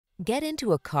Get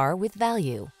into a car with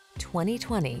value.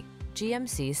 2020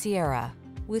 GMC Sierra.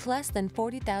 With less than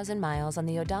 40,000 miles on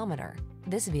the odometer,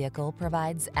 this vehicle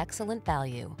provides excellent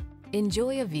value.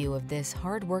 Enjoy a view of this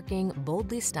hard-working,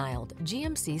 boldly styled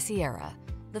GMC Sierra,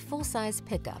 the full-size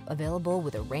pickup available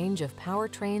with a range of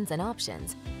powertrains and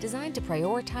options designed to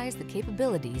prioritize the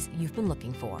capabilities you've been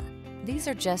looking for. These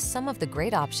are just some of the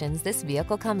great options this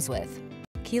vehicle comes with: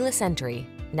 keyless entry,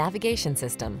 navigation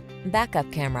system,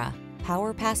 backup camera,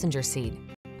 power passenger seat,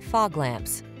 fog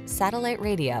lamps, satellite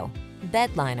radio,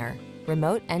 bed liner,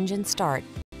 remote engine start,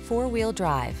 four-wheel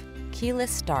drive,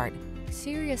 keyless start.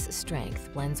 Serious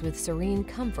strength blends with serene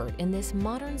comfort in this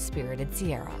modern spirited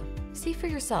Sierra. See for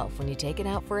yourself when you take it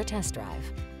out for a test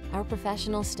drive. Our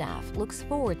professional staff looks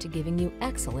forward to giving you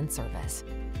excellent service.